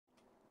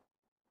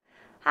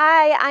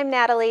Hi, I'm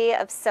Natalie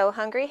of So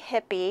Hungry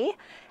Hippie,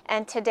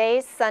 and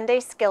today's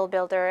Sunday Skill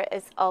Builder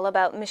is all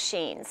about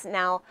machines.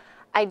 Now,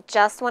 I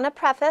just want to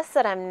preface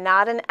that I'm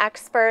not an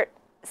expert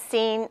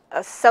sewing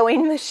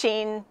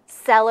machine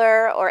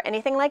seller or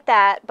anything like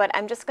that, but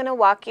I'm just going to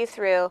walk you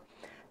through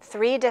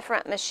 3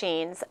 different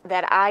machines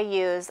that I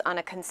use on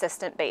a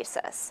consistent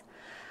basis.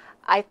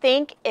 I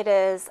think it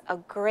is a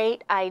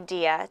great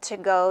idea to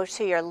go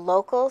to your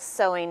local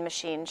sewing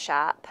machine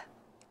shop,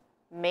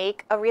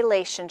 make a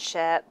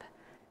relationship,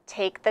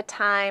 take the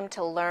time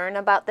to learn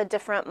about the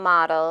different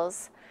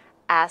models,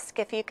 ask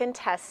if you can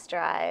test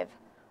drive,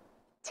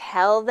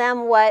 tell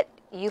them what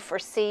you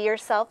foresee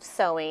yourself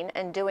sewing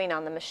and doing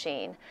on the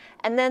machine,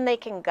 and then they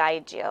can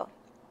guide you.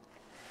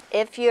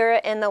 If you're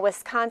in the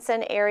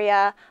Wisconsin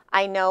area,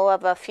 I know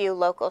of a few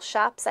local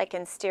shops I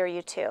can steer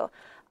you to.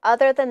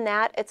 Other than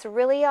that, it's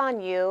really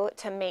on you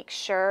to make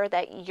sure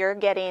that you're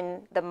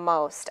getting the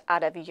most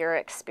out of your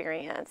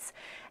experience.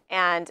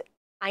 And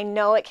I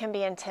know it can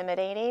be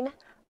intimidating,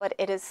 but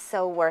it is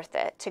so worth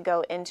it to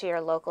go into your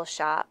local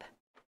shop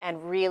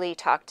and really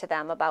talk to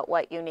them about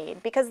what you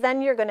need, because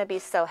then you're going to be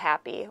so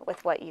happy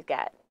with what you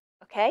get.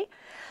 Okay?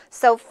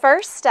 So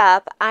first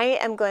up, I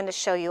am going to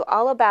show you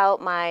all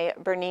about my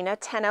Bernina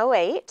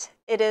 1008.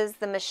 It is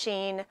the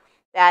machine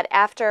that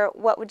after,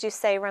 what would you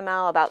say,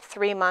 Ramel, about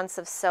 3 months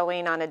of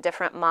sewing on a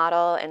different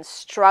model and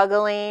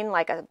struggling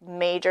like a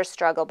major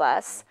struggle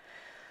bus,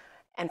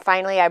 and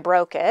finally I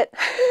broke it.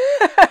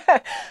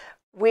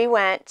 We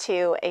went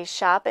to a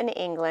shop in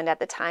England. At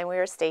the time we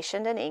were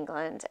stationed in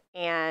England,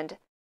 and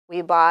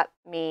we bought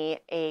me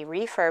a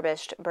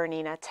refurbished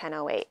Bernina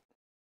 1008.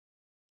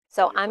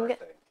 So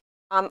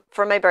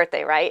for my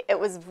birthday, right? It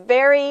was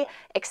very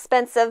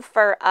expensive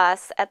for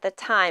us at the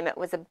time. It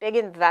was a big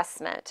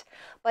investment.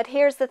 But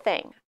here's the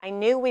thing. I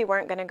knew we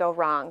weren't going to go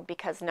wrong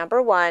because,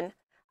 number one,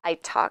 I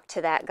talked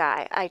to that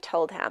guy. I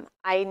told him,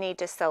 I need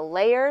to sew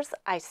layers.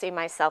 I see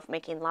myself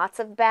making lots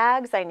of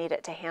bags. I need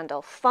it to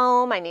handle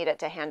foam. I need it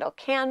to handle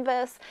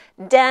canvas,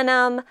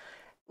 denim,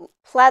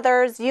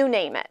 pleathers, you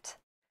name it.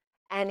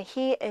 And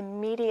he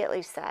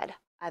immediately said,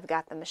 I've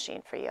got the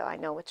machine for you. I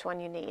know which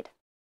one you need.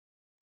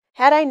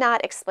 Had I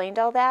not explained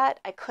all that,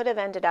 I could have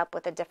ended up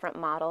with a different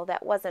model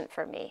that wasn't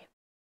for me.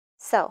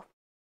 So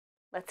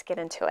let's get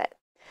into it.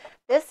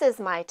 This is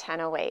my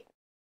 1008.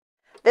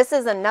 This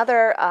is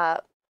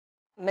another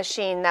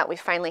machine that we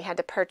finally had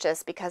to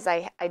purchase because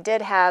I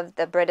did have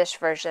the British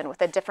version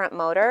with a different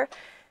motor,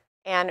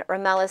 and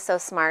Ramel is so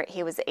smart,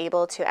 he was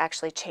able to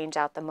actually change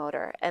out the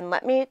motor. And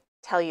let me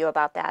tell you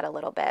about that a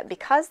little bit.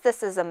 Because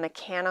this is a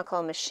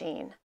mechanical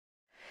machine,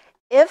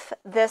 if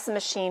this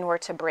machine were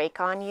to break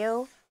on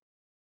you,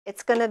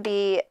 it's going to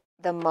be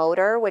the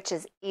motor, which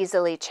is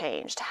easily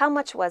changed. How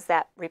much was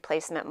that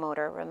replacement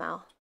motor,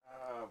 Ramel?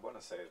 I want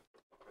to say it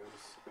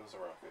was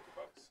around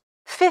 $50.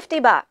 50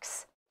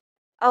 bucks.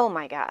 Oh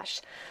my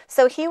gosh.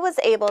 So he was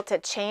able to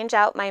change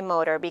out my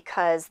motor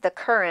because the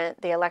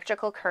current, the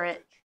electrical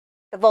current,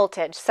 the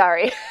voltage,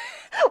 sorry,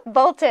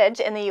 voltage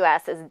in the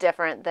US is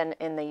different than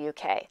in the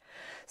UK.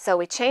 So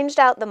we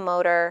changed out the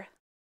motor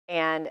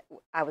and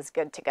I was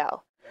good to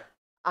go. Yeah.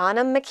 On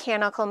a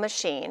mechanical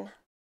machine,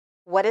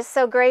 what is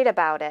so great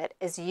about it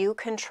is you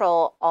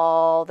control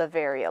all the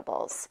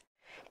variables.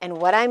 And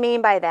what I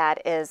mean by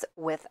that is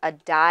with a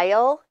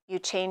dial, you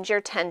change your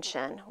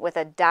tension. With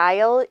a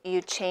dial,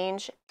 you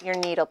change your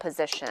needle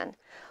position.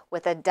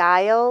 With a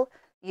dial,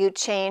 you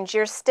change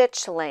your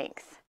stitch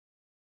length.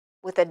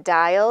 With a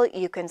dial,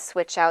 you can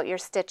switch out your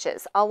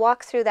stitches. I'll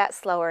walk through that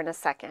slower in a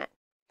second.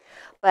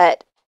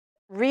 But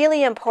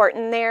really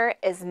important there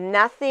is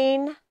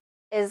nothing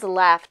is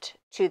left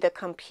to the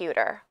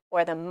computer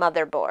or the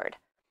motherboard.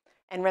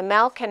 And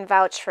Ramel can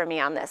vouch for me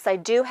on this. I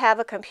do have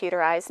a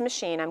computerized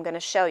machine I'm going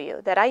to show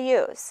you that I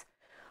use.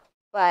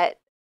 But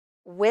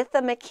with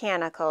the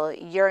mechanical,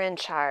 you're in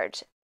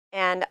charge.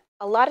 And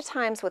a lot of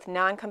times with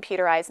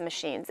non-computerized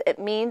machines, it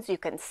means you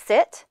can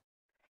sit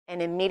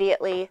and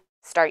immediately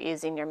start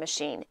using your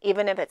machine,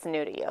 even if it's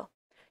new to you.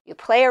 You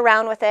play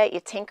around with it,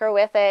 you tinker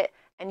with it,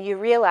 and you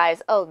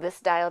realize, oh, this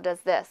dial does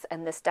this,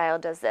 and this dial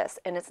does this,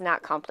 and it's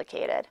not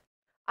complicated.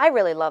 I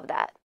really love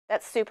that.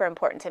 That's super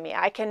important to me.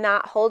 I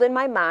cannot hold in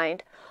my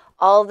mind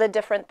all the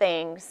different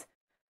things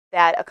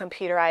that a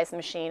computerized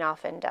machine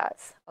often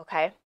does,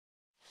 okay?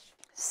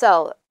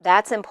 So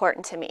that's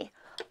important to me.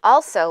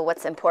 Also,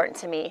 what's important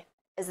to me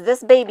is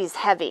this baby's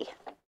heavy.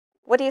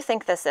 What do you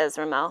think this is,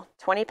 Ramel?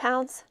 20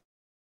 pounds?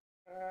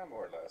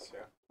 More or less,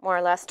 yeah. More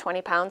or less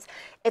 20 pounds.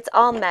 It's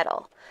all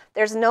metal.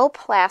 There's no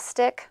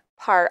plastic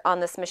part on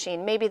this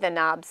machine. Maybe the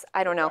knobs,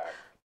 I don't know.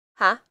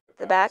 Huh?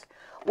 The back?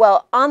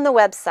 Well, on the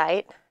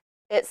website,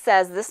 it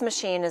says this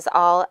machine is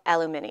all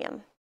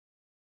aluminum.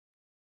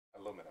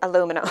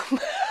 Aluminum.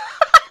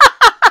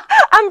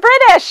 I'm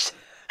British.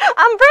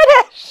 I'm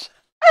British.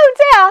 Oh,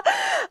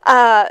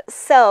 damn.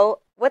 So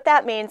what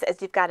that means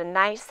is you've got a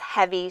nice,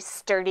 heavy,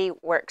 sturdy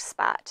work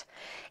spot.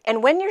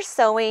 And when you're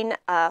sewing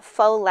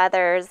faux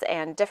leathers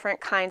and different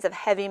kinds of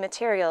heavy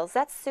materials,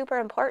 that's super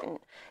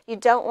important. You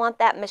don't want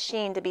that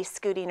machine to be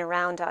scooting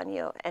around on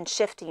you and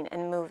shifting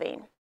and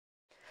moving.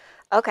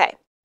 Okay,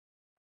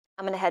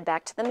 I'm going to head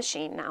back to the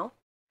machine now.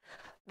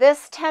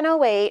 This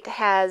 1008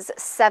 has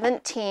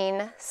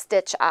 17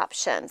 stitch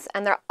options,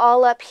 and they're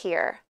all up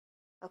here,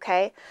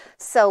 okay?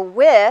 So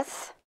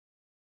with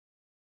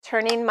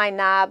turning my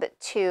knob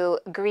to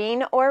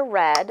green or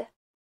red,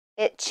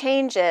 it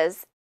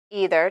changes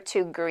either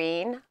to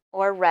green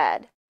or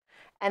red.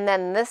 And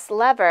then this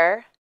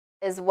lever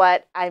is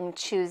what I'm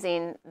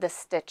choosing the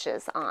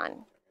stitches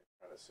on.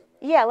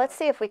 Yeah, let's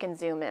see if we can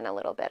zoom in a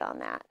little bit on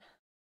that.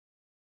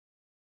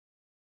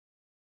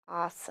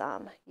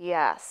 Awesome,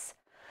 yes.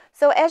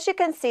 So as you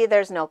can see,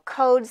 there's no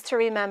codes to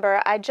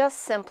remember. I just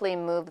simply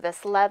move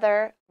this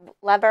lever.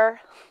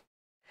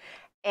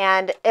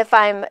 And if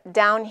I'm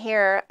down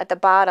here at the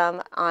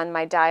bottom on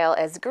my dial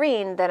as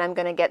green, then I'm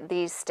going to get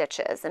these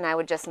stitches, and I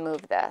would just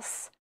move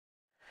this.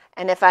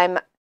 And if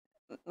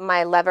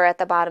my lever at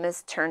the bottom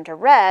is turned to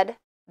red,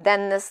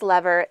 then this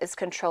lever is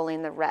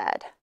controlling the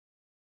red.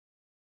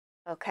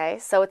 Okay,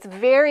 so it's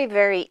very,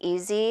 very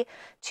easy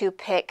to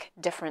pick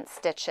different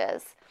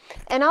stitches.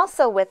 And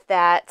also with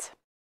that,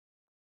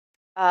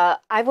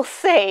 I will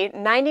say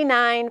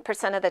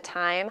 99% of the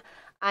time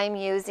I'm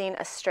using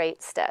a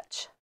straight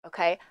stitch.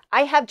 Okay,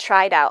 I have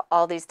tried out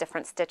all these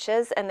different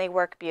stitches and they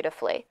work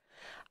beautifully.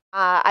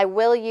 I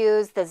will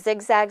use the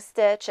zigzag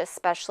stitch,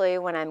 especially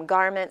when I'm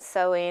garment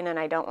sewing and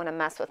I don't want to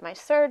mess with my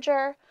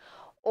serger.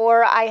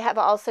 Or I have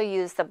also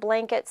used the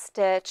blanket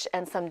stitch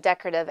and some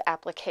decorative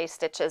applique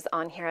stitches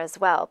on here as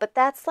well. But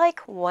that's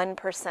like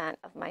 1%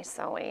 of my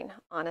sewing,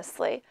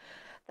 honestly.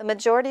 The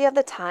majority of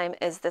the time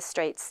is the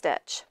straight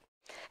stitch.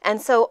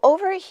 And so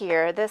over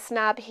here, this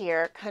knob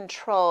here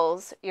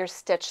controls your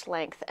stitch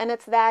length, and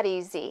it's that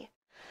easy.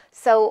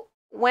 So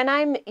when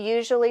I'm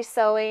usually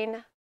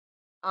sewing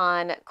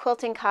on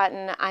quilting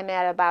cotton, I'm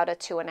at about a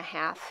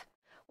 2.5.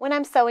 When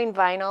I'm sewing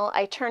vinyl,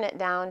 I turn it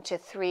down to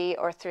 3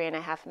 or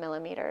 3.5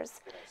 millimeters.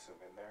 Can I zoom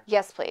in there?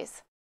 Yes,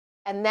 please.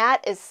 And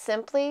that is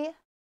simply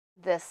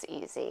this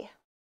easy.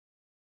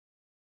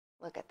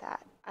 Look at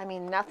that. I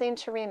mean, nothing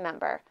to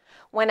remember.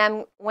 When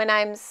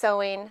I'm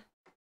sewing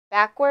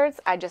backwards,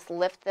 I just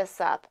lift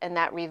this up and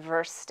that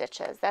reverse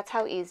stitches. That's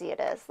how easy it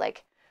is.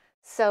 Like,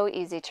 so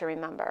easy to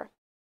remember.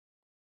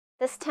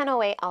 This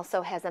 1008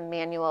 also has a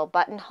manual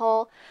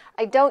buttonhole.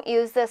 I don't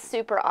use this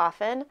super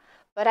often,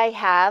 but I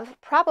have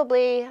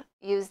probably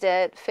used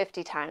it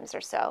 50 times or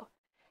so.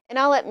 And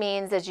all it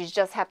means is you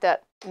just have to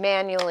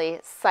manually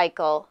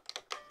cycle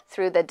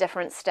through the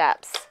different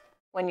steps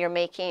when you're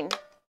making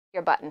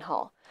your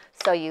buttonhole.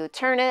 So you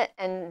turn it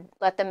and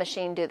let the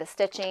machine do the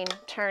stitching,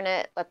 turn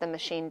it, let the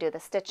machine do the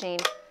stitching,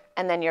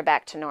 and then you're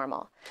back to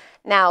normal.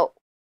 Now,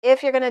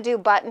 if you're going to do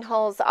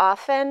buttonholes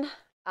often,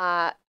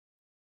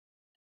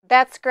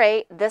 that's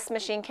great. This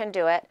machine can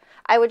do it.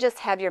 I would just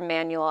have your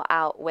manual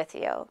out with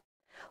you.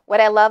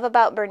 What I love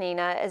about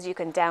Bernina is you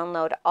can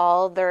download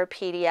all their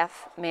PDF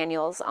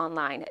manuals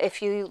online.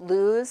 If you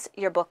lose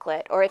your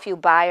booklet, or if you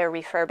buy a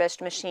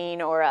refurbished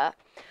machine or a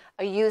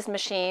used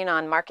machine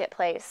on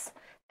Marketplace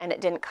and it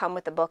didn't come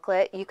with the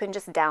booklet, you can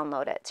just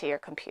download it to your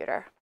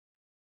computer.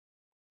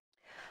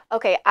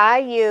 Okay, I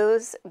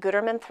use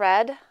Gutermann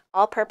thread,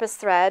 all-purpose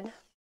thread,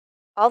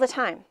 all the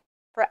time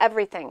for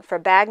everything, for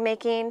bag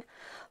making,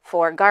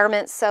 for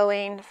garment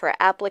sewing, for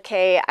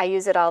applique. I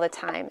use it all the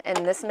time,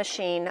 and this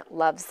machine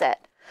loves it.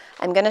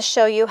 I'm going to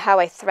show you how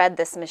I thread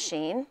this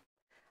machine.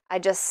 I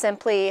just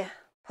simply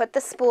put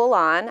the spool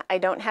on. I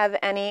don't have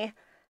any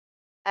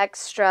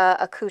extra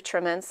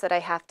accoutrements that I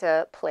have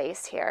to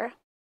place here.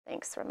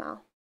 Thanks,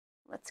 Ramel.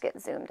 Let's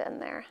get zoomed in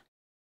there.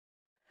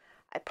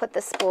 I put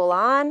the spool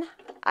on,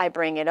 I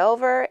bring it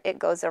over, it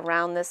goes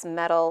around this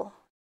metal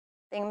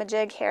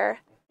thingamajig here,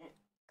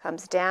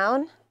 comes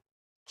down,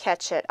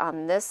 catch it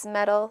on this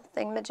metal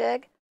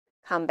thingamajig,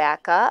 come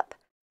back up.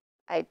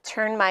 I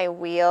turn my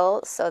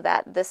wheel so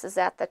that this is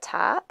at the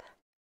top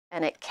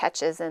and it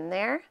catches in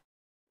there.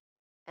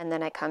 And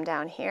then I come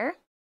down here.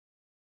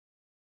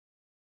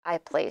 I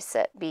place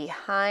it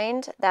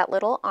behind that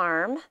little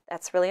arm.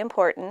 That's really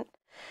important.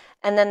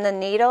 And then the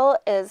needle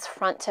is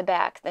front to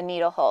back, the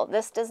needle hole.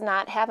 This does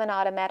not have an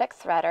automatic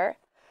threader.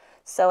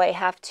 So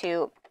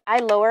I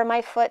lower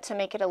my foot to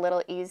make it a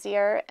little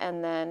easier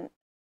and then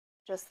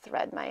just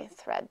thread my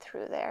thread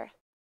through there.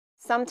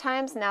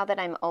 Sometimes now that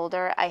I'm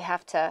older, I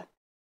have to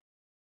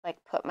like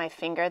put my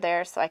finger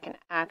there so I can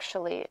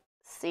actually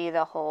see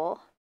the hole.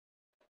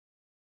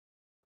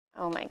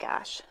 Oh my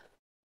gosh,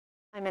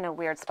 I'm in a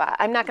weird spot.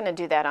 I'm not going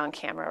to do that on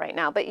camera right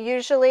now, but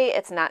usually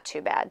it's not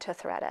too bad to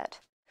thread it.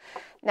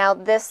 Now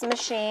this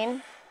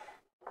machine,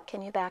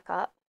 can you back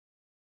up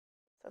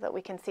so that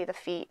we can see the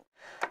feet?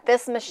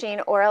 This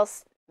machine, or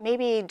else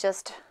maybe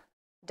just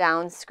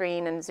down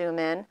screen and zoom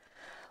in.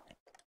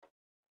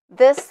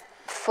 This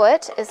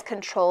foot is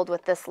controlled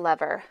with this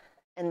lever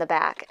in the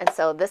back. And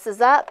so this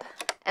is up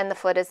and the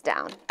foot is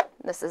down.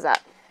 This is up.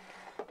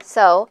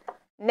 So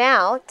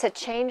now to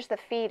change the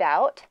feet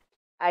out,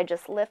 I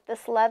just lift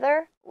this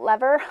lever,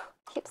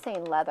 I keep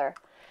saying leather,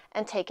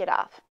 and take it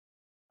off.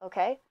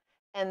 Okay?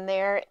 And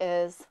there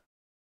is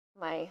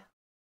my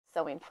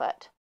sewing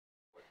foot.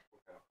 What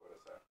kind of foot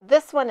is that?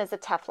 This one is a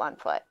Teflon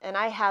foot, and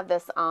I have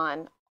this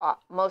on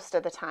most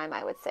of the time,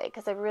 I would say,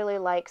 because I really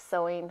like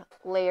sewing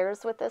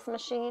layers with this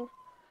machine.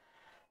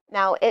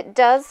 Now, it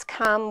does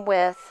come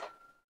with,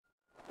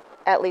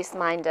 at least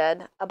mine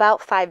did,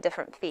 about 5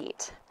 different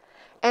feet.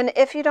 And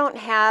if you don't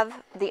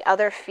have the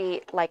other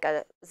feet, like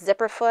a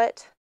zipper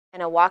foot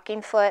and a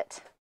walking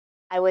foot,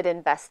 I would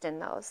invest in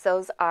those.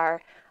 Those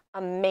are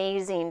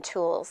amazing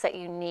tools that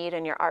you need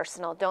in your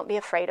arsenal. Don't be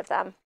afraid of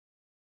them.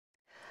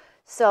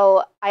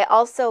 So I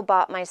also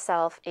bought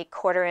myself a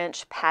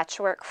 1/4-inch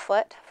patchwork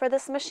foot for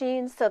this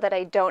machine so that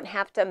I don't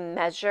have to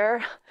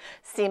measure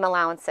seam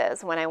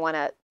allowances when I want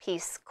to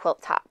piece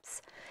quilt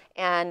tops.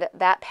 And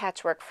that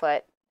patchwork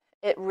foot,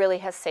 it really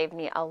has saved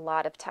me a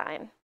lot of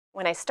time.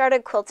 When I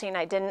started quilting,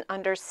 I didn't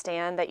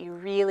understand that you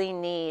really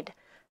need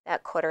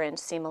that 1/4-inch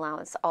seam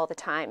allowance all the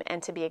time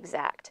and to be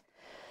exact.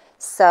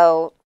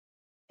 So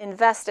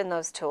invest in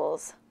those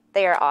tools.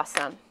 They are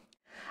awesome.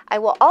 I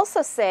will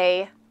also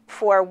say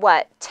for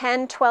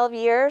 10, 12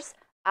 years,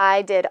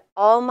 I did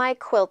all my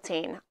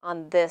quilting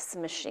on this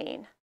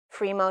machine.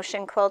 Free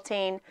motion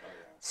quilting,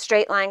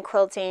 straight line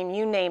quilting,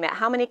 you name it.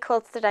 How many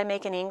quilts did I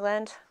make in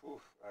England?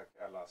 Oof,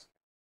 I lost.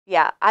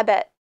 Yeah, I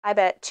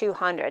bet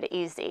 200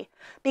 easy.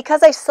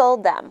 Because I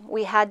sold them,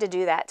 we had to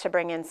do that to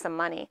bring in some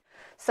money.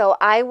 So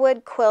I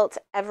would quilt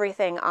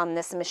everything on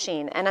this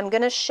machine. And I'm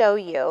going to show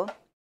you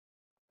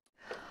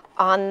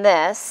on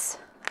this.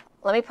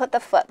 Let me put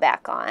the foot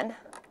back on.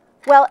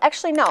 Well,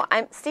 actually, no.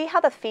 See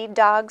how the feed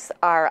dogs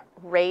are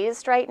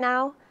raised right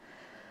now?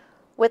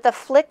 With a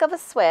flick of a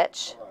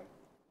switch,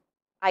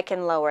 I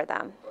can lower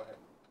them. Go ahead.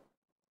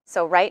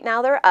 So right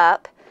now they're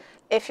up.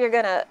 If you're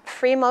going to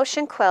free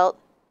motion quilt,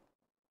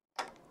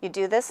 you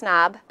do this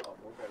knob, I'll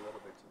move it a little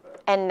bit to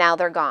that. and now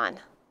they're gone.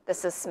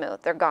 This is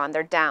smooth. They're gone.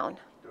 They're down.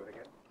 Do it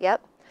again.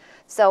 Yep.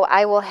 So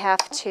I will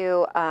have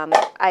to,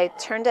 I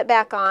turned it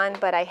back on,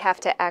 but I have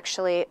to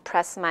actually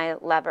press my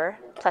lever,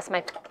 press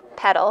my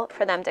pedal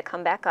for them to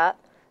come back up.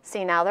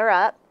 See, now they're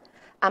up.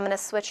 I'm going to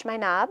switch my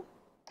knob.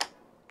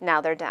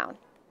 Now they're down.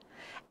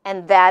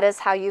 And that is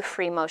how you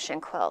free motion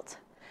quilt.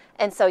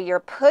 And so you're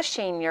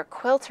pushing your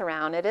quilt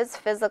around. It is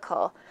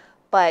physical,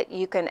 but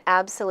you can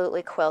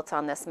absolutely quilt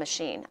on this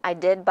machine. I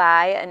did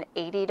buy an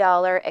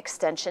 $80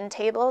 extension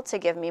table to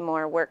give me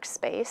more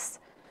workspace.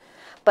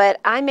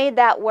 But I made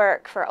that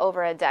work for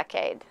over a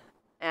decade.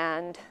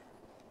 And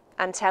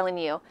I'm telling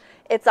you,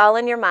 it's all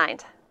in your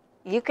mind.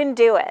 You can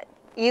do it.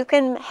 You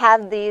can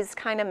have these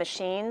kind of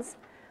machines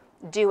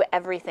do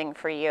everything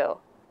for you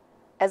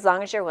as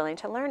long as you're willing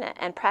to learn it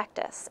and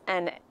practice.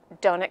 And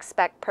don't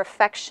expect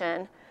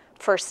perfection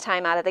first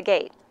time out of the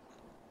gate.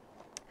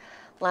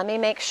 Let me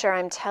make sure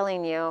I'm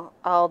telling you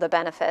all the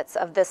benefits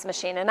of this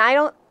machine. And I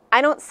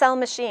don't sell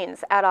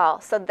machines at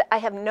all. So I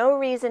have no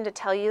reason to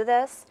tell you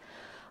this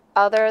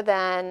other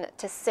than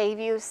to save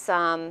you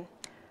some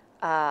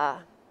Pain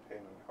and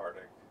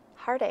heartache.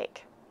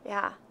 heartache,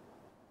 yeah,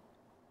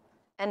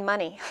 and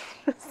money.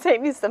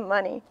 Save you some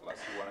money. Unless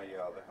you want to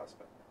yell at the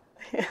husband.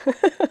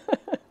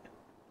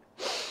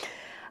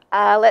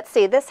 Let's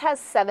see, this has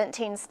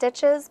 17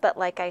 stitches, but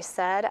like I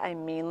said, I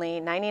mainly,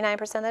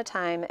 99% of the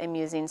time, I'm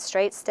using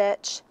straight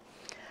stitch.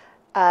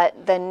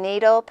 The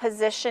needle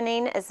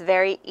positioning is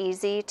very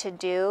easy to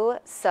do,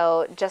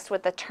 so just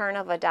with the turn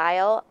of a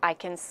dial, I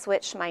can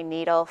switch my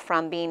needle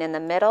from being in the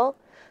middle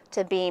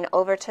to being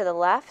over to the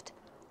left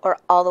or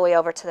all the way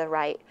over to the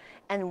right.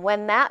 And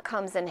when that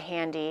comes in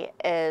handy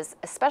is,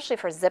 especially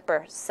for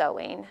zipper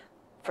sewing,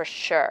 for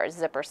sure,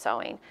 zipper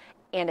sewing.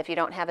 And if you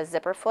don't have a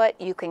zipper foot,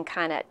 you can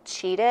kind of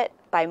cheat it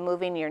by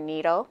moving your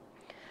needle.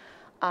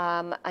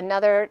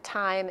 Another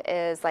time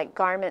is like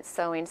garment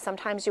sewing.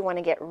 Sometimes you want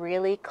to get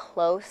really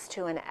close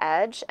to an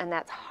edge, and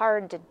that's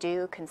hard to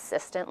do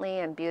consistently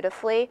and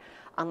beautifully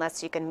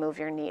unless you can move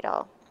your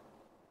needle.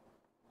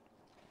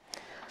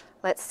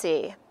 Let's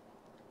see.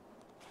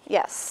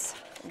 Yes,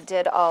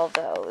 did all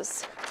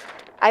those.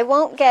 I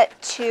won't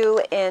get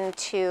too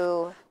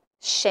into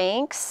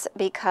shanks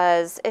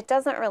because it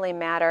doesn't really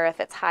matter if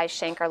it's high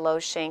shank or low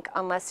shank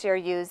unless you're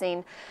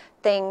using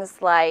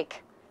things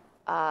like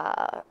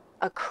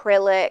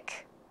acrylic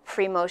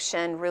free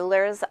motion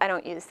rulers. I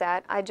don't use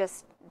that. I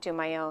just do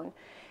my own.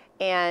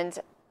 And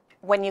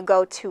when you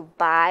go to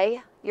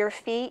buy your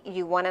feet,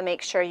 you want to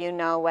make sure you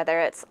know whether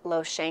it's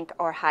low shank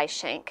or high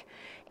shank.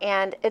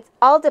 And it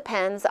all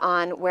depends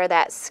on where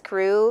that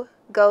screw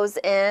goes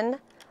in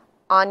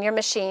on your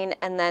machine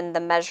and then the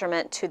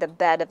measurement to the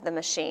bed of the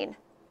machine.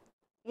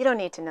 You don't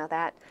need to know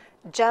that.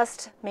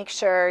 Just make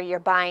sure you're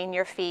buying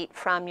your feet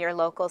from your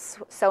local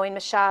sewing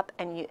shop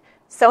and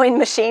sewing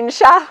machine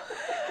shop,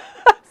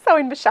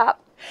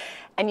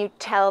 and you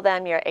tell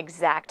them your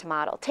exact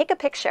model. Take a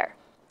picture,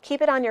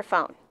 keep it on your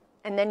phone,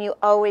 and then you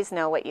always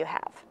know what you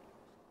have.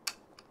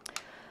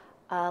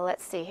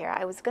 Let's see here.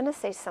 I was going to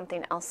say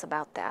something else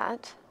about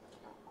that.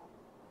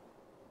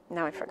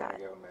 Now I forgot.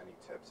 Do you want to give them any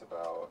tips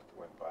about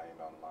when buying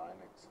online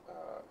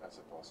as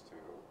opposed to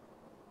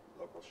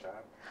local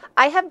shop?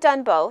 I have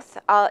done both.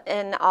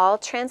 In all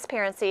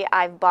transparency,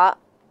 I've bought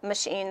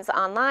machines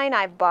online.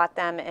 I've bought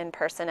them in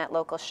person at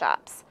local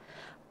shops.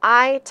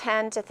 I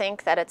tend to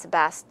think that it's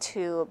best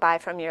to buy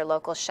from your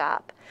local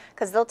shop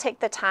because they'll take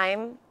the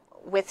time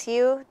with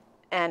you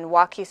and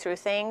walk you through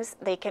things.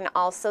 They can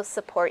also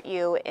support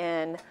you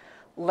in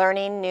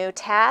learning new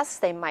tasks.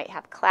 They might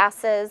have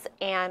classes,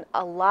 and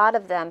a lot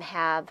of them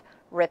have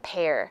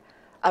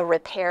a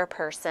repair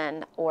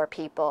person or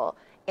people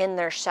in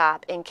their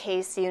shop in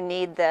case you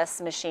need this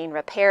machine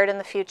repaired in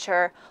the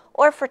future,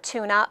 or for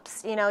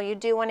tune-ups. You know, you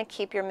do want to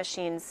keep your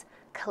machines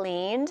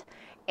cleaned,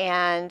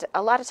 and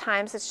a lot of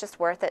times it's just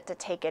worth it to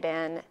take it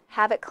in,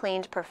 have it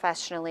cleaned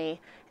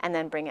professionally, and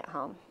then bring it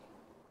home.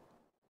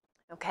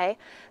 Okay?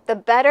 The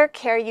better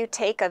care you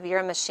take of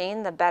your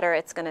machine, the better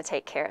it's going to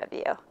take care of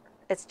you.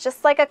 It's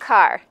just like a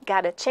car.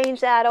 Got to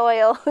change that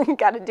oil,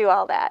 got to do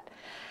all that.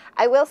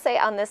 I will say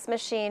on this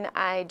machine,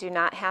 I do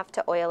not have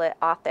to oil it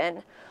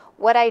often.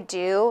 What I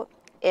do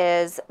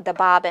is the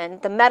bobbin,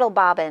 the metal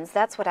bobbins,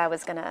 that's what I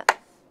was going to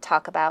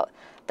talk about.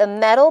 The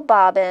metal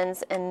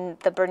bobbins in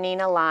the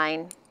Bernina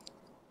line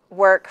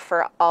work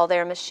for all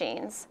their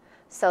machines.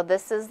 So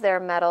this is their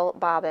metal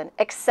bobbin,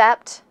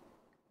 except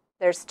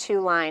there's 2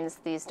 lines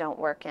these don't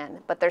work in,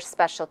 but they're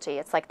specialty.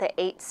 It's like the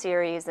 8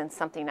 series and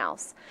something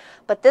else.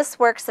 But this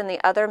works in the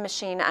other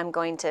machine I'm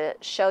going to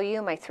show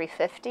you, my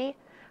 350,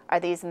 are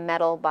these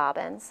metal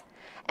bobbins.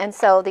 And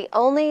so the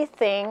only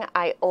thing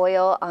I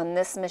oil on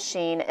this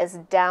machine is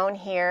down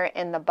here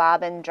in the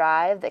bobbin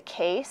drive, the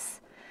case.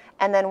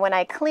 And then when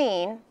I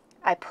clean,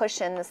 I push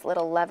in this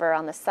little lever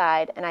on the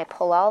side and I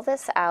pull all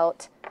this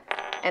out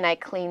and I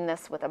clean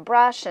this with a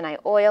brush and I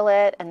oil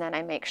it, and then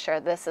I make sure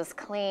this is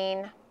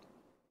clean.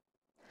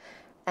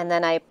 And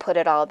then I put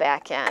it all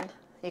back in.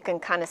 You can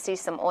kind of see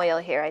some oil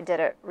here. I did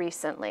it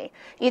recently.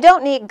 You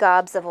don't need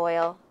gobs of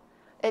oil.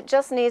 It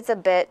just needs a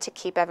bit to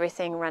keep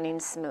everything running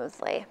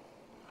smoothly.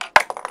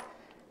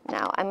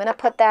 Now I'm going to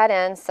put that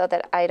in so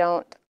that I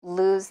don't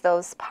lose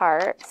those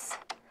parts.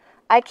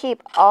 I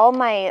keep all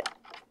my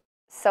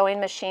sewing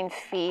machine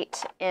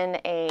feet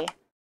in a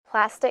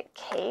plastic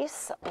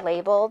case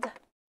labeled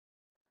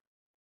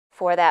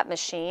for that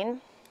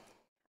machine.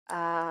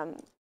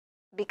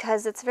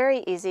 Because it's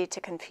very easy to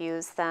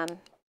confuse them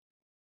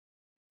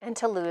and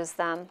to lose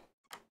them.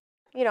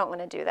 You don't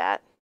want to do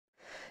that.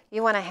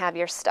 You want to have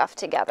your stuff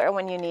together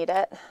when you need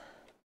it.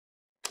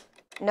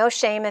 No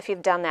shame if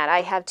you've done that.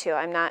 I have too.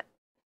 I'm not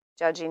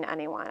judging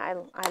anyone.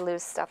 I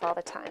lose stuff all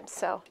the time.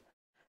 So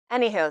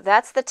anywho,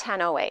 that's the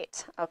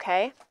 1008,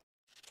 okay?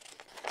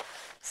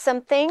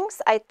 Some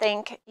things I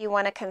think you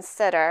want to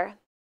consider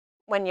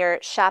when you're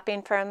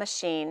shopping for a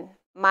machine.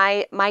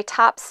 My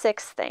top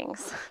 6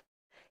 things.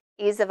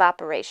 Ease of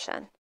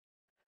operation.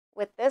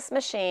 With this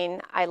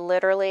machine, I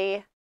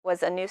literally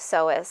was a new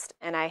sewist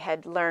and I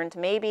had learned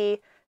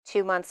maybe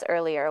 2 months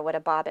earlier what a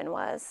bobbin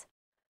was.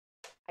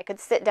 I could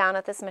sit down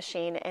at this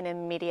machine and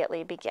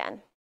immediately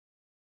begin.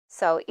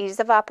 So ease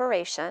of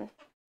operation.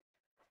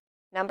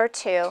 Number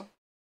 2,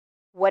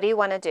 what do you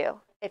want to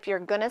do? If you're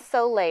going to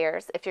sew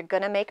layers, if you're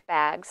going to make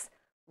bags,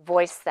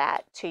 voice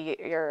that to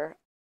your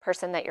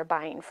person that you're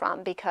buying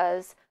from,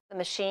 because the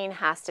machine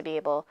has to be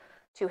able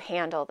to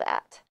handle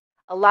that.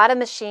 A lot of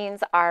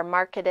machines are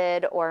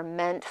marketed or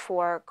meant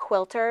for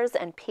quilters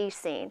and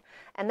piecing,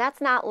 and that's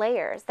not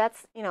layers.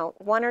 That's, you know,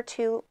 1 or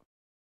 2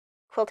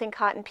 quilting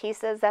cotton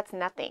pieces, that's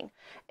nothing.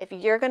 If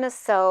you're going to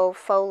sew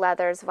faux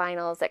leathers,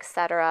 vinyls,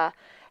 etc.,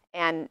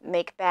 and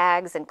make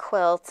bags and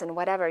quilts and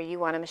whatever, you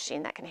want a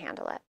machine that can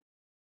handle it.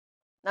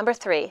 Number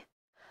 3,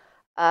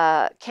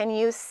 can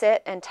you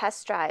sit and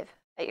test drive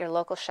at your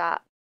local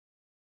shop?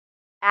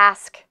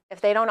 Ask.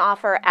 If they don't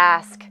offer,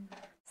 ask.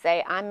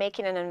 Say, I'm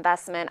making an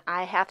investment.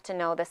 I have to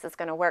know this is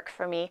going to work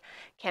for me.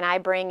 Can I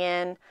bring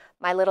in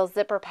my little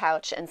zipper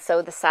pouch and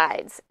sew the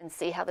sides and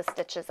see how the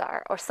stitches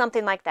are? Or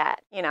something like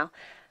that, you know.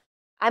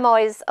 I'm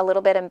always a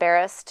little bit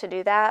embarrassed to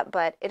do that,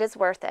 but it is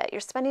worth it.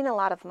 You're spending a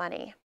lot of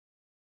money,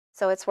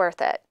 so it's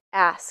worth it.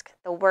 Ask.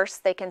 The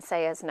worst they can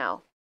say is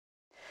no.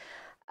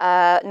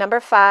 Number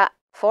 5,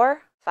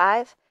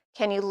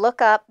 can you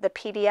look up the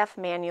PDF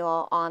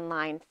manual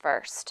online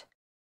first?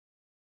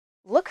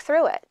 Look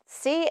through it.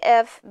 See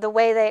if the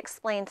way they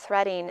explain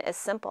threading is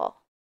simple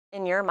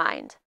in your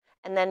mind,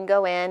 and then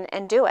go in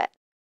and do it.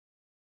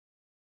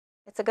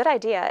 It's a good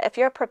idea. If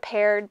you're a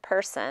prepared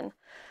person,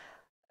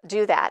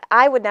 do that.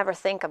 I would never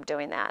think of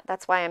doing that.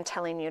 That's why I'm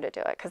telling you to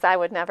do it, because I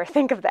would never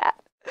think of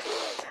that.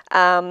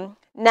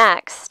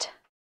 Next,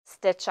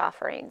 stitch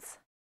offerings.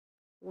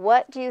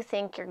 What do you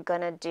think you're going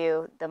to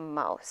do the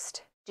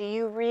most? Do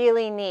you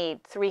really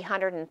need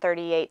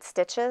 338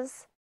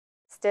 stitches?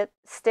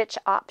 Stitch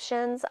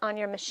options on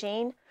your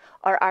machine,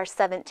 or are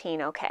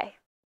 17 okay?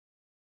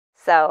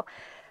 So,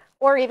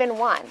 or even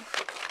 1.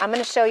 I'm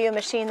going to show you a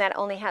machine that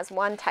only has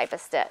 1 type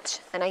of stitch,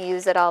 and I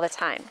use it all the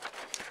time.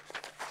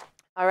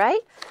 All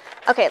right?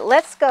 Okay,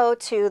 let's go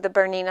to the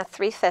Bernina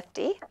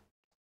 350.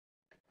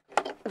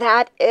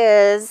 That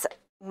is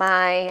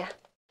my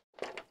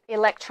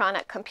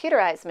electronic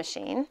computerized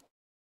machine.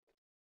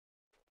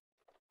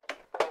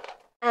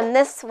 And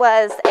this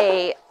was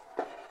a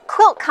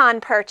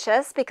QuiltCon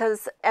purchase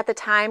because at the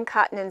time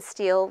Cotton and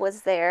Steel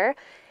was there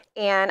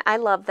and I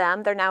love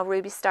them. They're now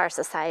Ruby Star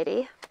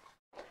Society.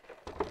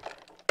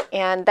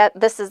 And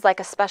this is like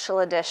a special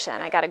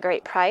edition. I got a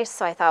great price,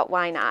 so I thought,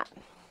 why not?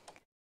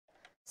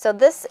 So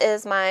this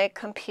is my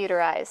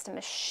computerized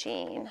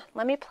machine.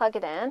 Let me plug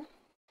it in.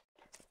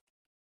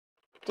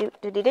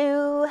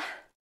 Do.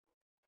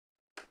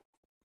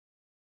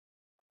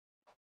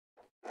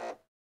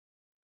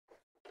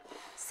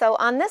 So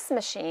on this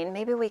machine,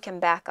 maybe we can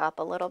back up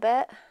a little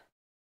bit.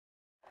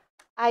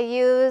 I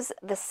use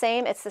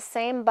it's the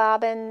same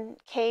bobbin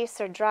case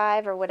or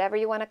drive or whatever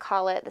you want to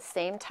call it, the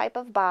same type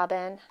of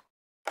bobbin.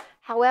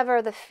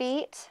 However, the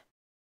feet,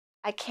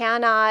 a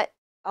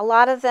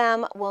lot of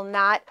them will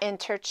not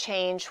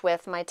interchange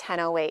with my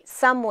 1008.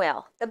 Some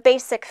will. The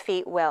basic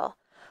feet will,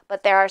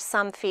 but there are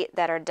some feet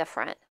that are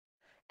different.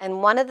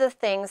 And one of the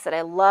things that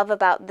I love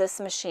about this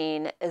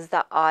machine is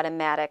the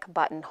automatic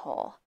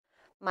buttonhole.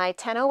 My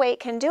 1008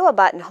 can do a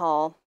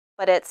buttonhole,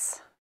 but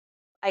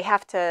I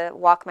have to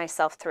walk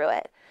myself through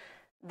it.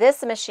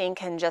 This machine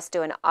can just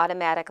do an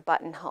automatic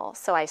buttonhole.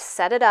 So I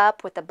set it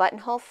up with the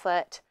buttonhole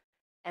foot,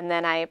 and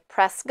then I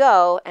press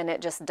go, and it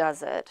just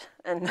does it.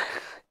 And,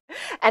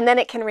 and then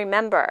it can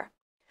remember.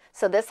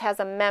 So this has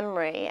a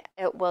memory.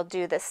 It will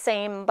do the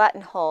same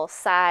buttonhole,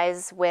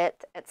 size,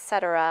 width,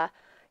 etc.,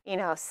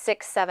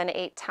 6, 7,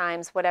 8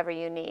 times, whatever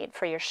you need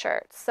for your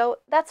shirts. So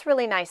that's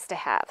really nice to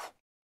have.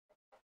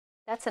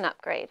 That's an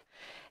upgrade.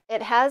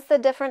 It has the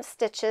different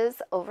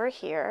stitches over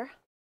here.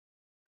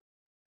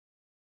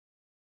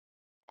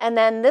 And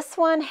then this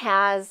one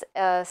has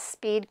a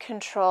speed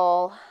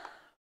control,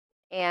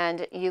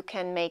 and you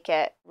can make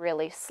it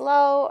really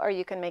slow or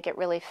you can make it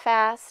really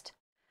fast.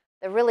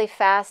 The really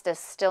fast is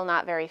still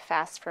not very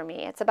fast for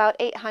me. It's about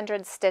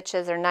 800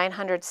 stitches or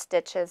 900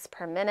 stitches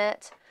per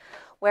minute,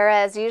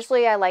 whereas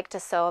usually I like to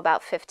sew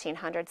about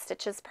 1500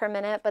 stitches per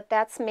minute, but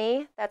that's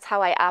me. That's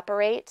how I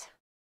operate.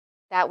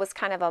 That was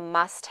kind of a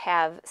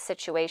must-have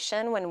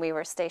situation when we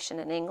were stationed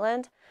in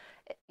England.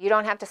 You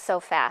don't have to sew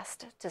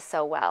fast to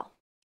sew well.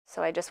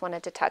 So I just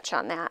wanted to touch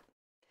on that.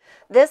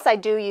 This I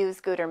do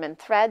use Gutermann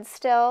thread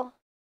still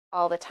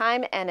all the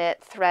time, and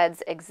it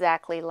threads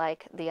exactly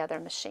like the other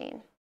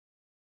machine.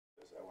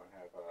 Does that one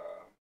have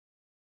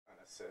an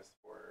assist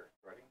for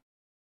threading?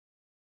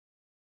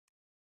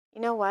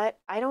 You know what?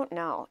 I don't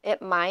know.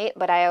 It might,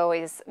 but I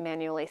always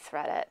manually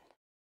thread it.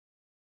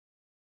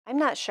 I'm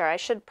not sure. I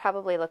should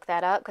probably look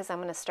that up because I'm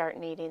going to start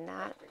needing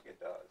that. I think it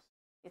does.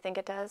 You think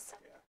it does?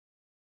 Yeah.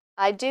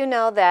 I do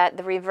know that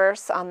the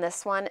reverse on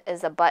this one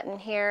is a button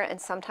here,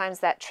 and sometimes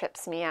that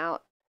trips me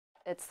out.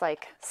 It's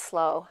like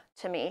slow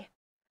to me,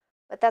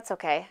 but that's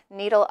okay.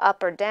 Needle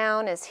up or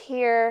down is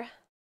here.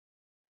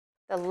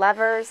 The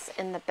levers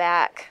in the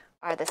back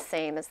are the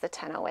same as the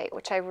 1008,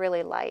 which I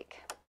really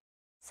like.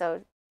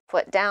 So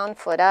foot down,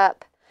 foot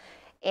up,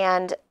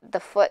 and the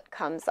foot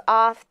comes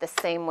off the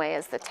same way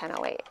as the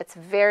 1008. It's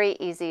very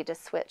easy to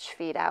switch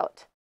feet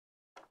out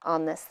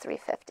on this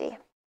 350.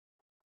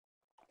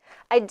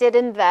 I did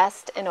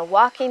invest in a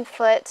walking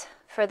foot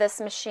for this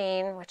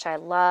machine, which I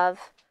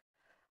love.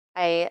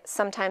 I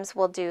sometimes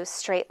will do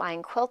straight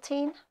line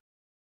quilting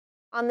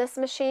on this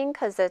machine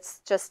because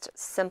it's just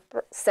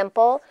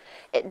simple.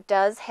 It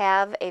does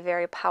have a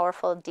very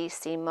powerful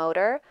DC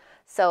motor.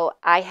 So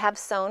I have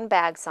sewn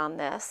bags on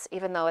this.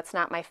 Even though it's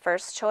not my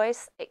first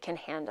choice, it can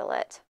handle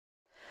it.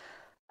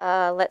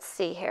 Let's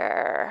see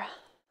here.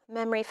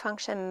 Memory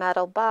function,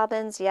 metal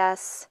bobbins,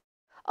 yes.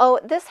 Oh,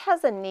 this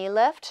has a knee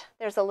lift.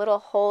 There's a little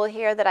hole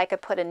here that I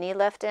could put a knee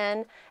lift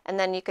in, and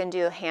then you can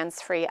do a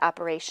hands-free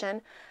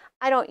operation.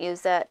 I don't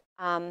use it.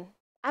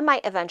 I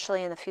might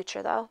eventually in the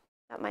future, though.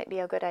 That might be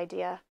a good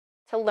idea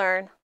to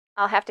learn.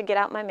 I'll have to get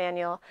out my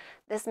manual.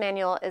 This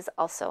manual is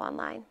also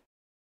online.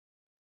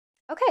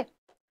 Okay,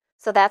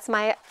 so that's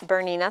my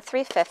Bernina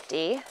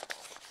 350.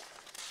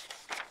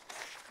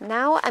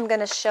 Now I'm going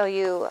to show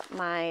you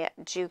my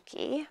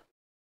Juki.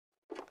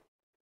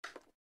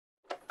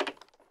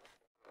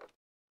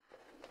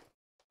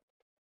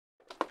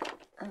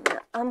 I'm going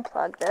to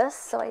unplug this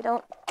so I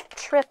don't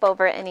trip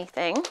over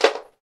anything.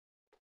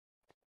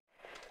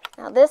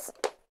 Now this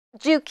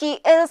Juki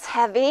is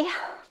heavy.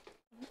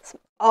 It's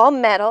all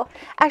metal.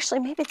 Actually,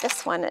 maybe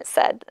this one it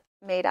said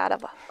made out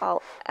of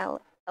all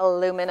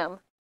aluminum.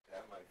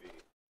 That might be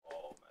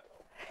all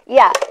metal.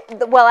 Yeah,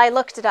 well, I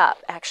looked it up,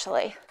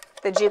 actually.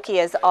 The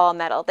Juki is all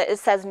metal. It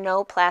says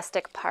no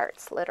plastic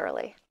parts,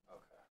 literally.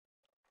 Okay.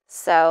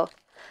 So,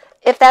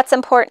 if that's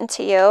important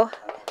to you. I don't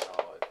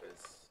know if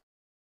it's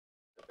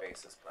the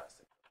base is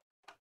plastic.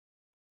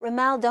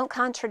 Ramel, don't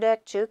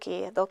contradict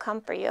Juki. They'll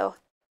come for you.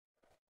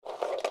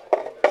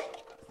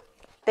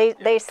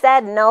 They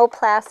said no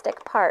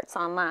plastic parts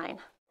on mine.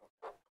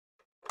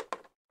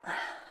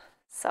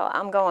 So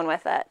I'm going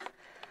with it.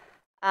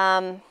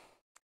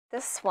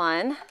 This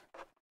one,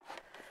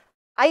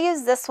 I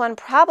use this one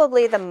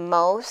probably the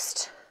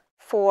most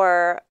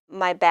for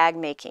my bag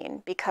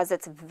making because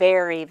it's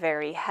very,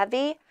 very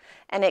heavy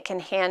and it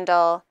can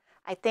handle,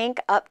 I think,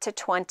 up to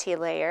 20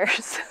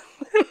 layers.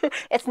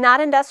 It's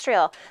not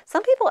industrial.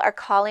 Some people are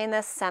calling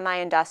this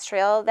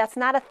semi-industrial. That's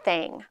not a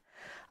thing.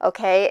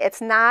 Okay,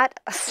 it's not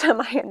a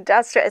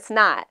semi-industrial, it's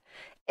not.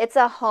 It's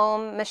a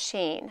home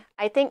machine.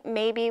 I think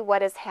maybe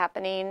what is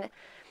happening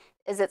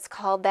is it's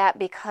called that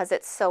because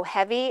it's so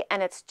heavy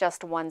and it's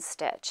just one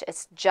stitch.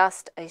 It's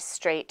just a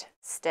straight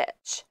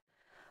stitch.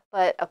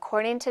 But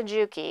according to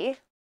Juki,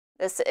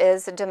 this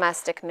is a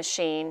domestic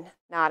machine,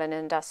 not an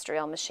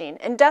industrial machine.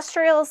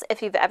 Industrials,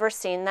 if you've ever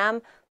seen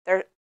them,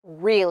 they're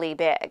really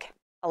big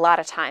a lot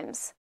of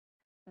times.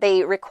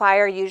 They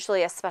require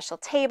usually a special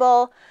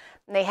table.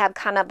 And they have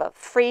kind of a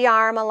free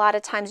arm a lot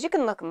of times. You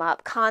can look them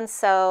up.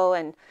 Conso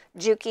and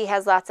Juki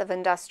has lots of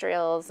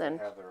industrials and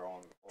They have their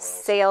own oil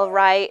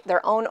Sailrite,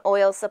 their own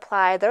oil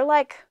supply. They're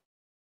like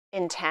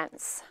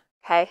intense,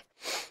 okay?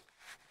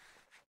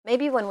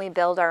 Maybe when we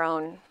build our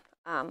own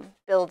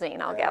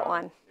building, I'll get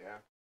one. Yeah.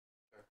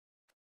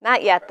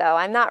 Not yet, though.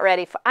 I'm not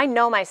ready for, I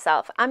know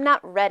myself. I'm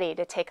not ready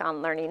to take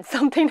on learning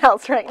something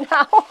else right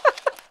now.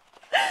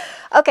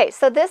 Okay,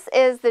 so this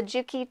is the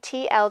Juki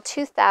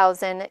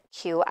TL2000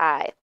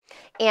 QI.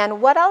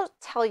 And what I'll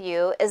tell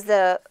you is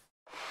the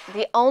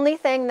only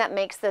thing that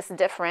makes this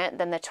different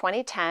than the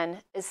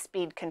 2010 is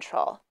speed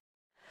control.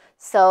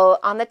 So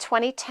on the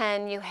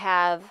 2010, you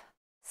have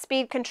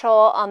speed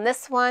control. On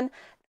this one,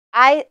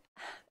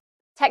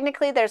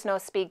 technically there's no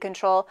speed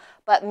control,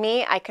 but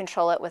I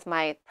control it with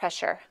my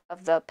pressure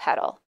of the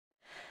pedal.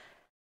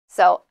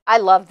 So I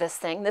love this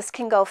thing. This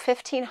can go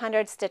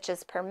 1,500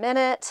 stitches per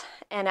minute,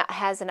 and it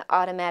has an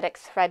automatic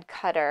thread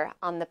cutter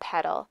on the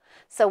pedal.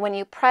 So when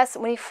you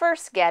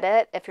first get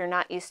it, if you're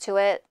not used to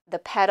it, the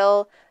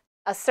pedal,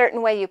 a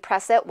certain way you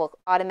press it will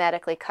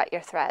automatically cut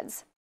your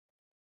threads.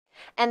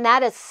 And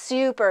that is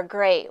super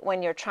great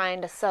when you're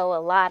trying to sew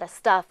a lot of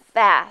stuff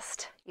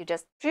fast. You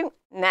just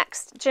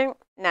next.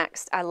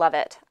 I love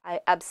it. I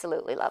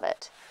absolutely love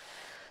it.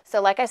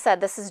 So like I said,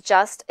 this is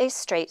just a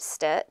straight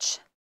stitch.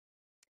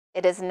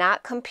 It is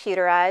not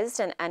computerized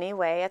in any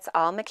way. It's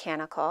all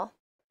mechanical.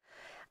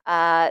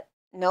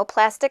 No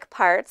plastic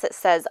parts. It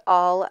says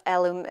all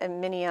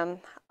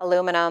aluminum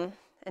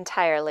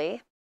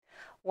entirely.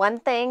 One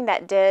thing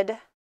that did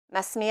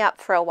mess me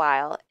up for a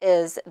while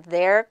is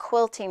their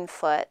quilting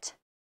foot.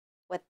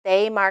 What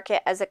they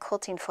market as a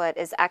quilting foot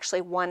is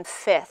actually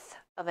 1/5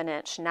 of an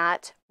inch,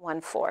 not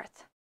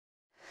 1/4.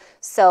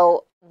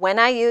 So when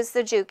I use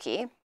the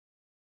Juki,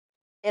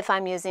 if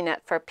I'm using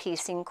it for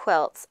piecing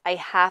quilts, I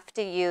have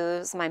to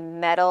use my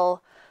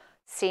metal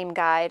seam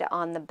guide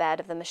on the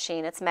bed of the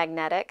machine. It's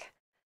magnetic,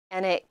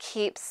 and it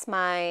keeps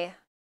my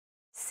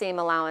seam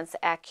allowance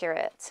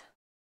accurate,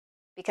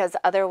 because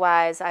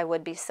otherwise I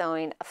would be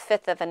sewing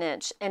 1/5 of an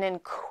inch. And in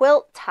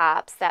quilt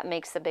tops, that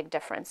makes a big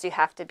difference. You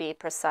have to be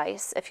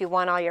precise if you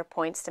want all your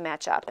points to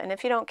match up. And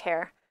if you don't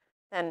care,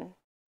 then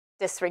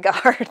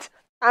disregard.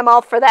 I'm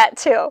all for that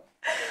too.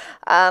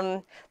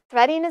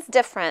 Threading is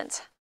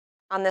different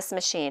on this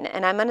machine,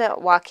 and I'm going to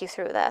walk you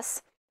through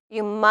this.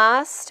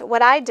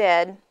 What I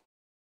did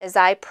is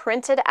I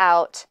printed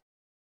out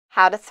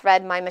how to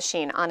thread my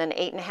machine on an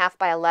 8.5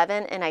 by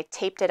 11, and I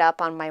taped it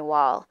up on my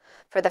wall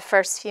for the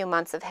first few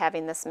months of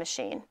having this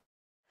machine.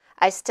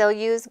 I still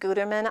use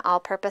Gutermann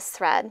all-purpose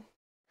thread.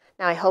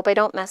 Now I hope I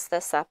don't mess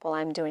this up while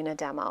I'm doing a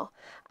demo.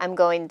 I'm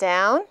going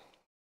down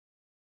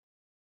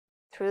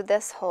through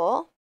this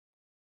hole.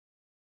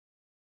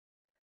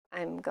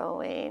 I'm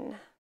going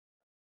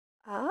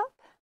up.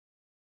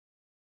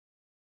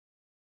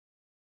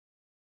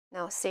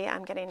 Now see,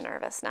 I'm getting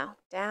nervous now.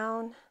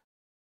 Down,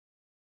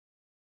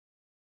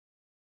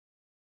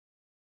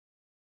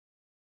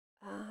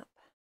 up,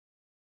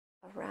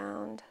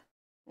 around,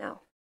 no.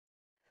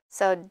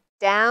 So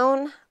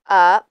down,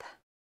 up,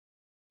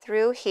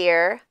 through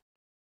here,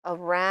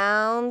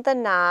 around the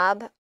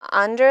knob,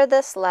 under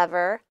this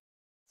lever,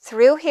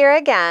 through here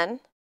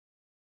again,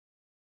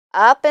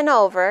 up and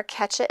over,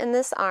 catch it in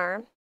this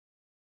arm,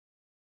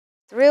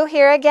 through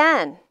here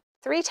again,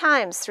 3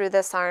 times through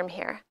this arm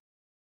here.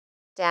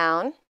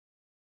 Down,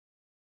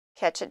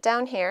 catch it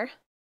down here,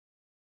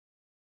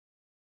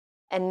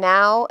 and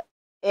now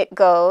it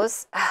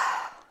goes, I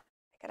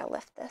gotta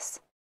lift this,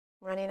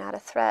 I'm running out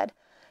of thread.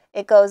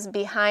 It goes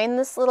behind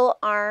this little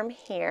arm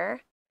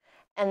here,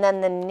 and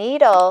then the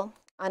needle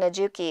on a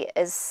Juki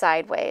is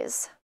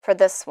sideways for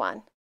this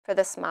one, for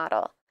this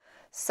model.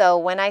 So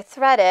when I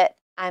thread it,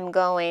 I'm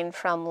going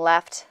from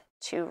left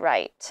to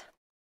right.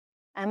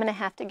 I'm gonna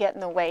have to get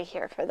in the way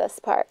here for this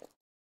part.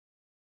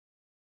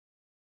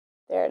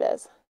 There it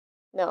is.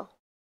 No.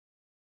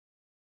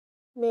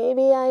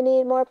 Maybe I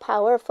need more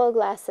powerful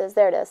glasses.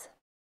 There it is.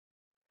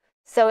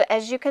 So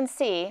as you can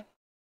see,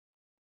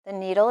 the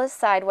needle is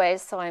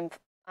sideways, so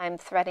I'm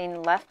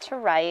threading left to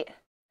right,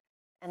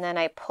 and then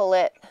I pull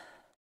it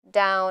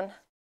down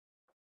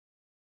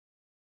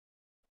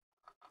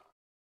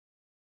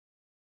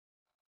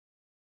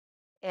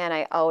and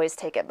I always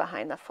take it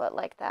behind the foot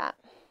like that.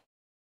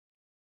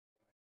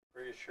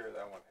 Pretty sure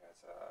that one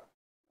has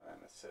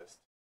an assist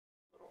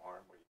little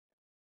arm where you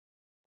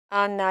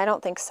No, I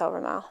don't think so,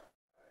 Ramel.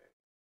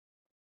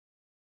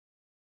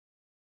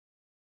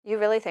 You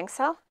really think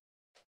so?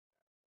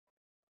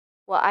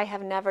 Well, I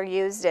have never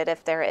used it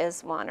if there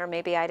is one, or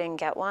maybe I didn't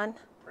get one.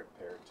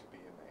 prepared to be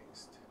in the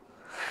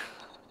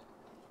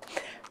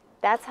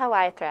That's how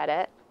I thread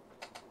it.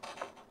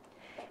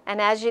 And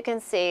as you can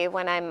see,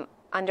 when I'm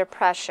under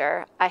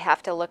pressure, I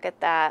have to look at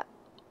that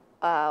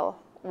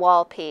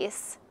wall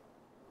piece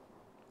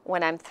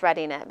when I'm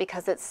threading it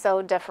because it's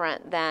so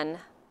different than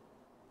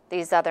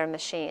these other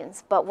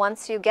machines. But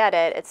once you get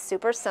it, it's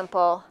super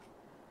simple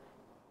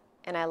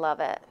and I love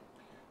it.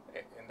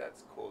 And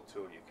that's cool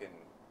too.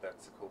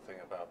 That's the cool thing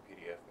about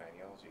PDF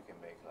manuals. You can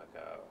make like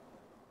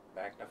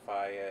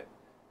magnify it,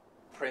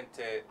 print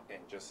it, and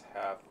just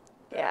have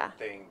that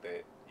thing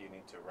that you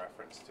need to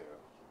reference to.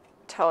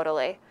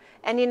 Totally.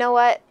 And you know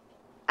what?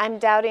 I'm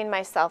doubting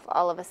myself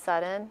all of a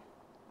sudden.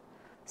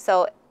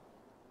 So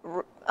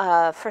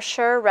for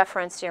sure,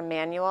 reference your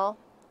manual.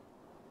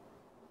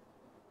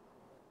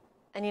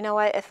 And you know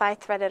what? If I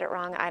threaded it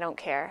wrong, I don't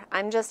care.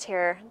 I'm just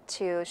here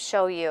to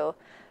show you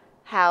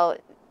how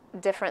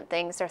different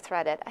things are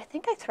threaded. I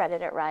think I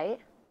threaded it right.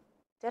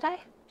 Did I?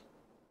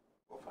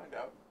 We'll find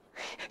out.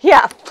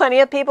 Yeah, plenty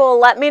of people will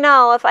let me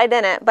know if I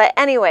didn't. But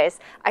anyways,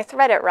 I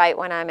thread it right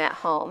when I'm at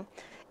home,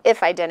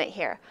 if I didn't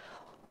here.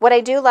 What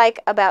I do like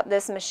about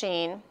this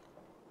machine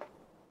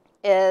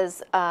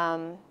is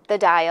the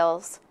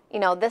dials. You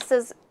know, this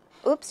is,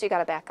 oops, you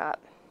gotta back up.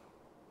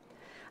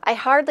 I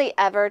hardly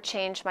ever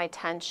change my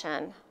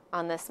tension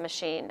on this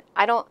machine.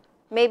 I don't,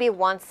 maybe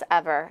once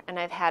ever, and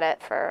I've had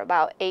it for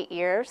about 8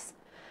 years.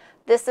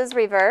 This is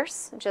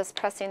reverse, just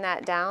pressing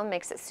that down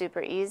makes it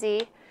super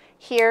easy.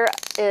 Here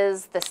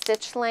is the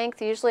stitch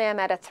length. Usually I'm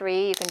at a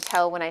 3. You can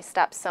tell when I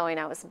stopped sewing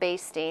I was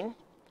basting.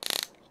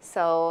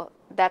 So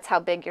that's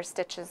how big your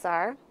stitches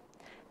are.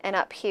 And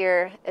up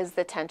here is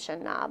the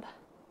tension knob.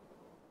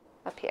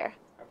 Up here.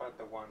 How about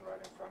the one right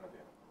in front of you?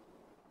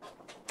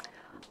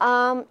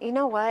 You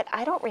know what?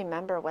 I don't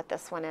remember what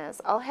this one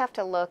is. I'll have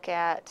to look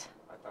at.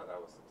 I thought that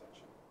was the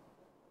tension.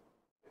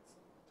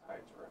 It's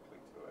tied directly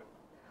to it.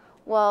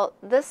 Well,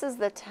 this is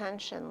the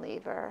tension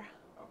lever.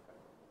 Okay.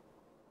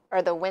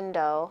 Or the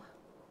window.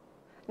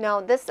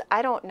 No, this,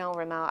 I don't know,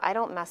 Ramel. I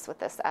don't mess with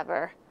this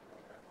ever.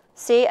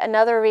 See,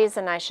 another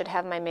reason I should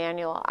have my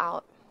manual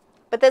out.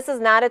 But this is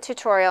not a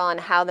tutorial on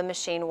how the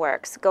machine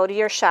works. Go to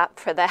your shop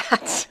for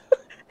that.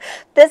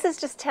 This is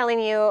just telling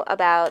you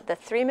about the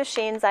 3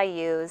 machines I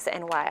use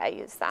and why I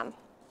use them.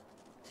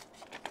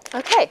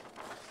 Okay.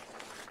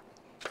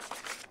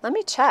 Let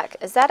me check.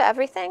 Is that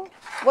everything?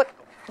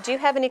 Do you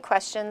have any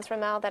questions,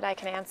 Ramel, that I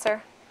can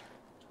answer?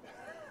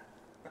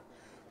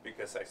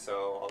 Because I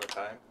sew all the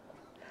time?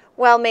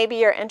 Well, maybe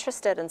you're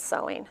interested in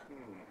sewing.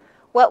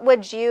 What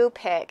would you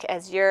pick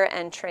as your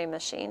entry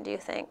machine, do you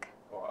think?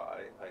 Well,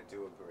 I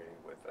do agree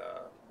with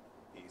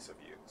ease of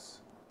use.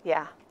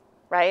 Yeah,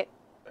 right?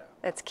 Yeah.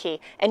 It's key.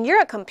 And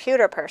you're a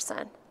computer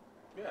person.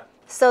 Yeah.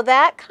 So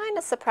that kind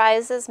of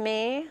surprises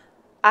me.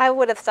 I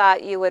would have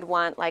thought you would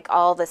want like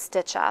all the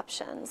stitch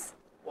options.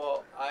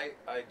 Well, I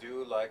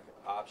do like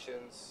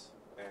options,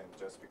 and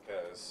just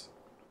because,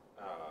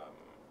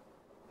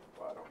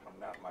 well, I'm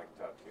not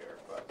mic'd up here,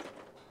 but.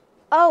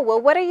 Oh,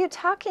 well, what are you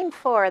talking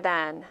for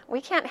then?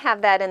 We can't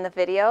have that in the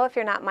video if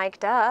you're not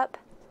mic'd up.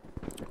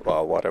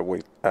 Well, what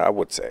I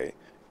would say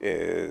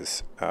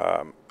is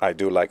I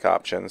do like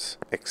options,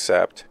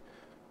 except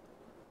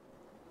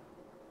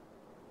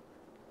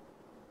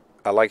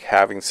I like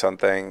having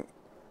something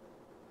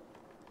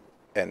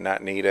and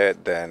not need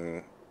it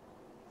than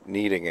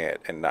needing it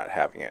and not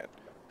having it.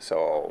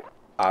 So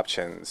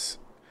options,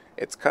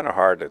 it's kind of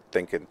hard to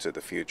think into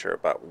the future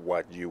about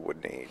what you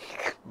would need.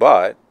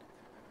 But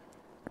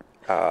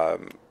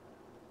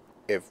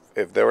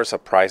if there was a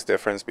price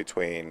difference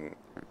between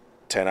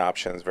 10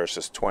 options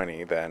versus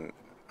 20, then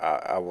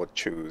I would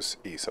choose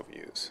ease of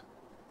use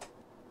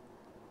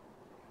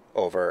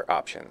over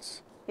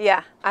options.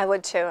 Yeah, I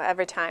would too,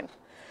 every time.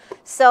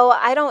 So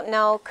I don't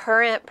know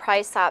current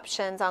price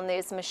options on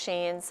these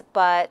machines,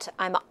 but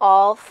I'm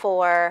all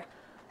for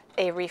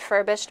a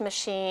refurbished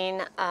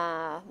machine,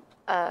 a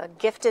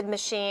gifted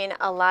machine.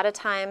 A lot of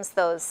times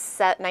those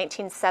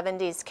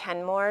 1970s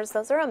Kenmores,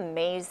 those are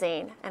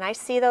amazing. And I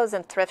see those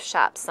in thrift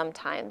shops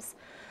sometimes.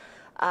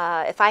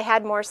 If I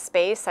had more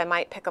space, I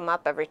might pick them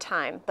up every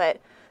time.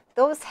 But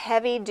those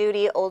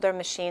heavy-duty older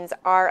machines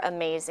are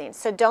amazing.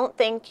 So don't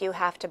think you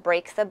have to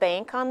break the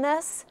bank on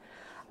this.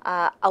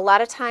 A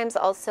lot of times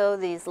also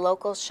these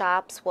local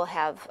shops will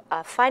have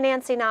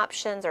financing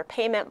options or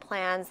payment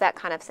plans, that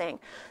kind of thing.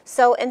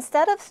 So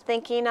instead of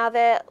thinking of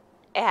it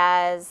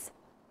as,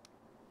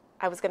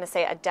 I was going to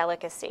say a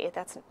delicacy,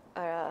 that's,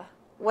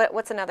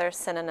 what's another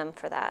synonym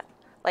for that?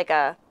 Like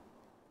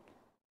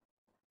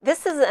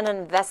this is an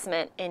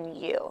investment in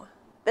you.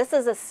 This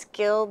is a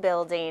skill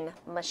building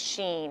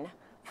machine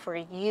for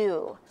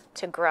you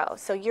to grow.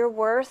 So you're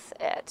worth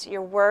it.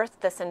 You're worth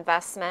this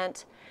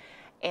investment.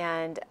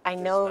 And I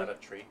know, It's not a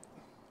treat.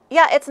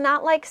 Yeah, it's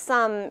not like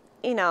some,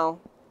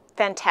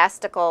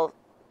 fantastical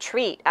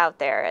treat out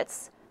there.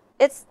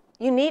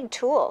 You need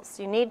tools.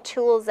 You need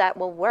tools that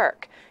will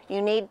work.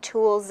 You need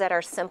tools that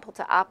are simple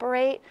to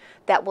operate,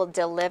 that will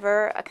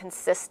deliver a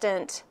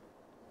consistent,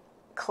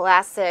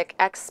 classic,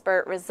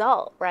 expert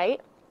result, right?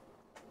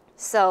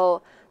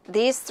 So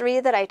these 3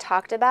 that I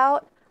talked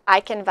about, I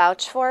can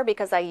vouch for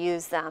because I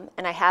use them,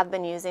 and I have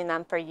been using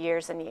them for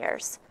years and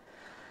years.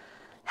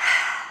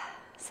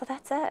 So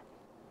that's it.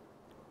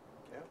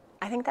 Yeah.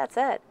 I think that's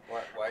it.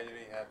 Why do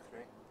you have 3?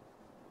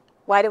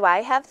 Why do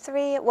I have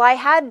 3? Well, I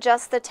had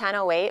just the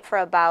 1008 for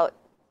about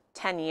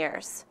 10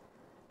 years.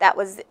 It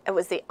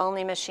was the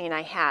only machine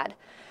I had.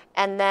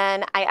 And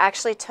then I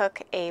actually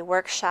took a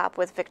workshop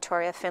with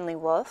Victoria Findlay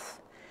Wolfe,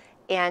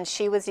 and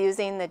she was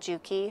using the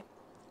Juki.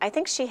 I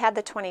think she had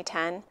the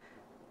 2010,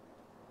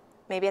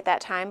 maybe at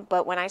that time,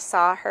 but when I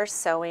saw her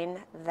sewing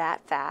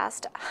that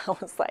fast, I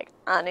was like,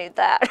 I need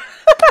that.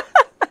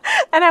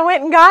 And I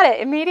went and got it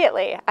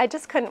immediately. I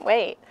just couldn't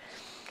wait.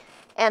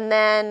 And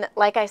then,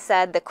 like I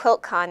said, the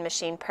QuiltCon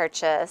machine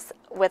purchase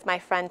with my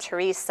friend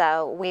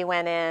Teresa, we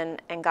went in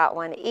and got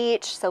one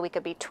each so we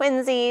could be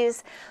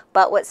twinsies.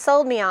 But what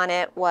sold me on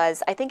it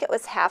was, I think it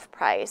was half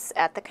price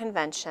at the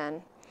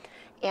convention,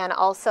 and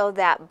also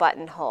that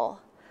buttonhole.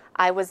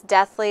 I was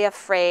deathly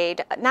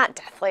afraid, not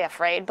deathly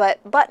afraid, but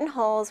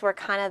buttonholes were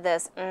kind of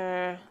this,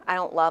 I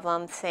don't love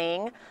them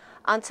thing,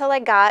 until I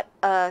got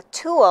a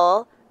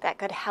tool that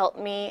could help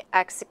me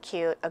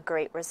execute a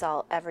great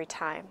result every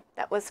time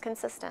that was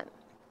consistent.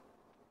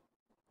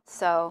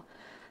 So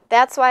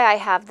that's why I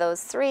have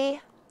those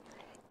 3.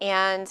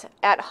 And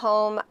at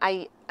home,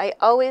 I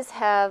always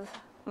have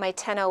my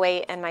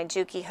 1008 and my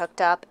Juki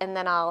hooked up, and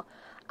then I'll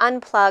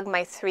unplug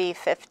my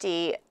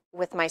 350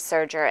 with my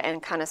serger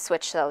and kind of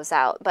switch those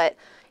out. But,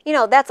 you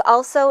know, that's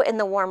also in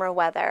the warmer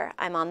weather.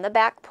 I'm on the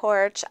back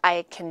porch.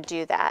 I can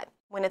do that.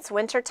 When it's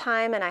winter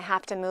time and I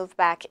have to move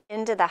back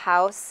into the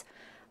house,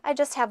 I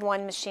just have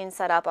one machine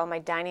set up on my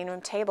dining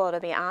room table, to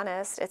be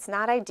honest. It's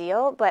not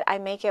ideal, but I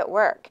make it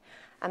work.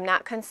 I'm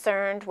not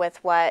concerned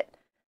with what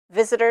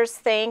visitors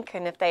think,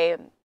 and if they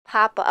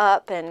pop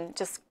up and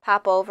just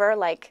pop over,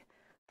 like,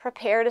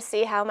 prepare to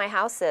see how my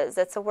house is.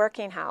 It's a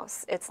working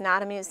house. It's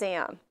not a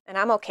museum, and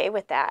I'm okay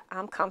with that.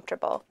 I'm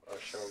comfortable. A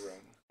showroom.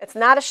 It's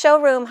not a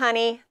showroom,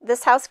 honey.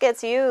 This house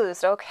gets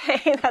used,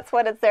 okay? That's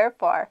what it's there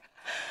for.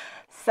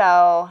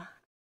 So,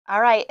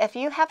 all right, if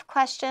you have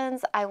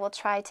questions, I will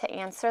try to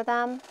answer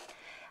them.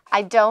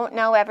 I don't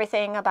know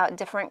everything about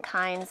different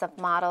kinds of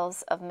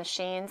models of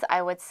machines.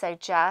 I would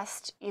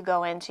suggest you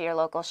go into your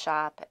local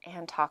shop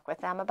and talk with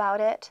them about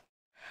it.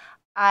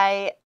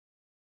 I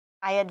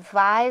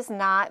advise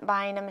not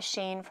buying a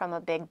machine from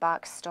a big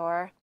box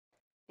store,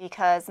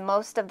 because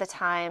most of the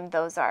time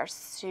those are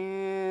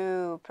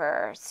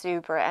super,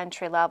 super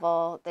entry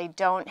level. They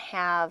don't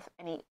have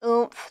any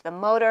oomph. The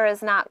motor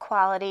is not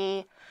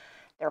quality.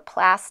 They're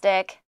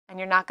plastic, and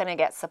you're not going to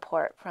get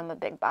support from a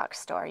big box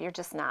store. You're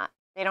just not.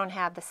 They don't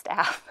have the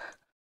staff.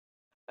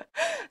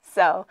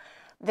 So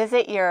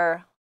visit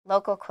your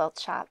local quilt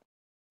shop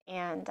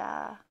and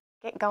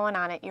get going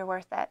on it. You're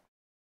worth it.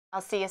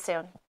 I'll see you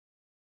soon.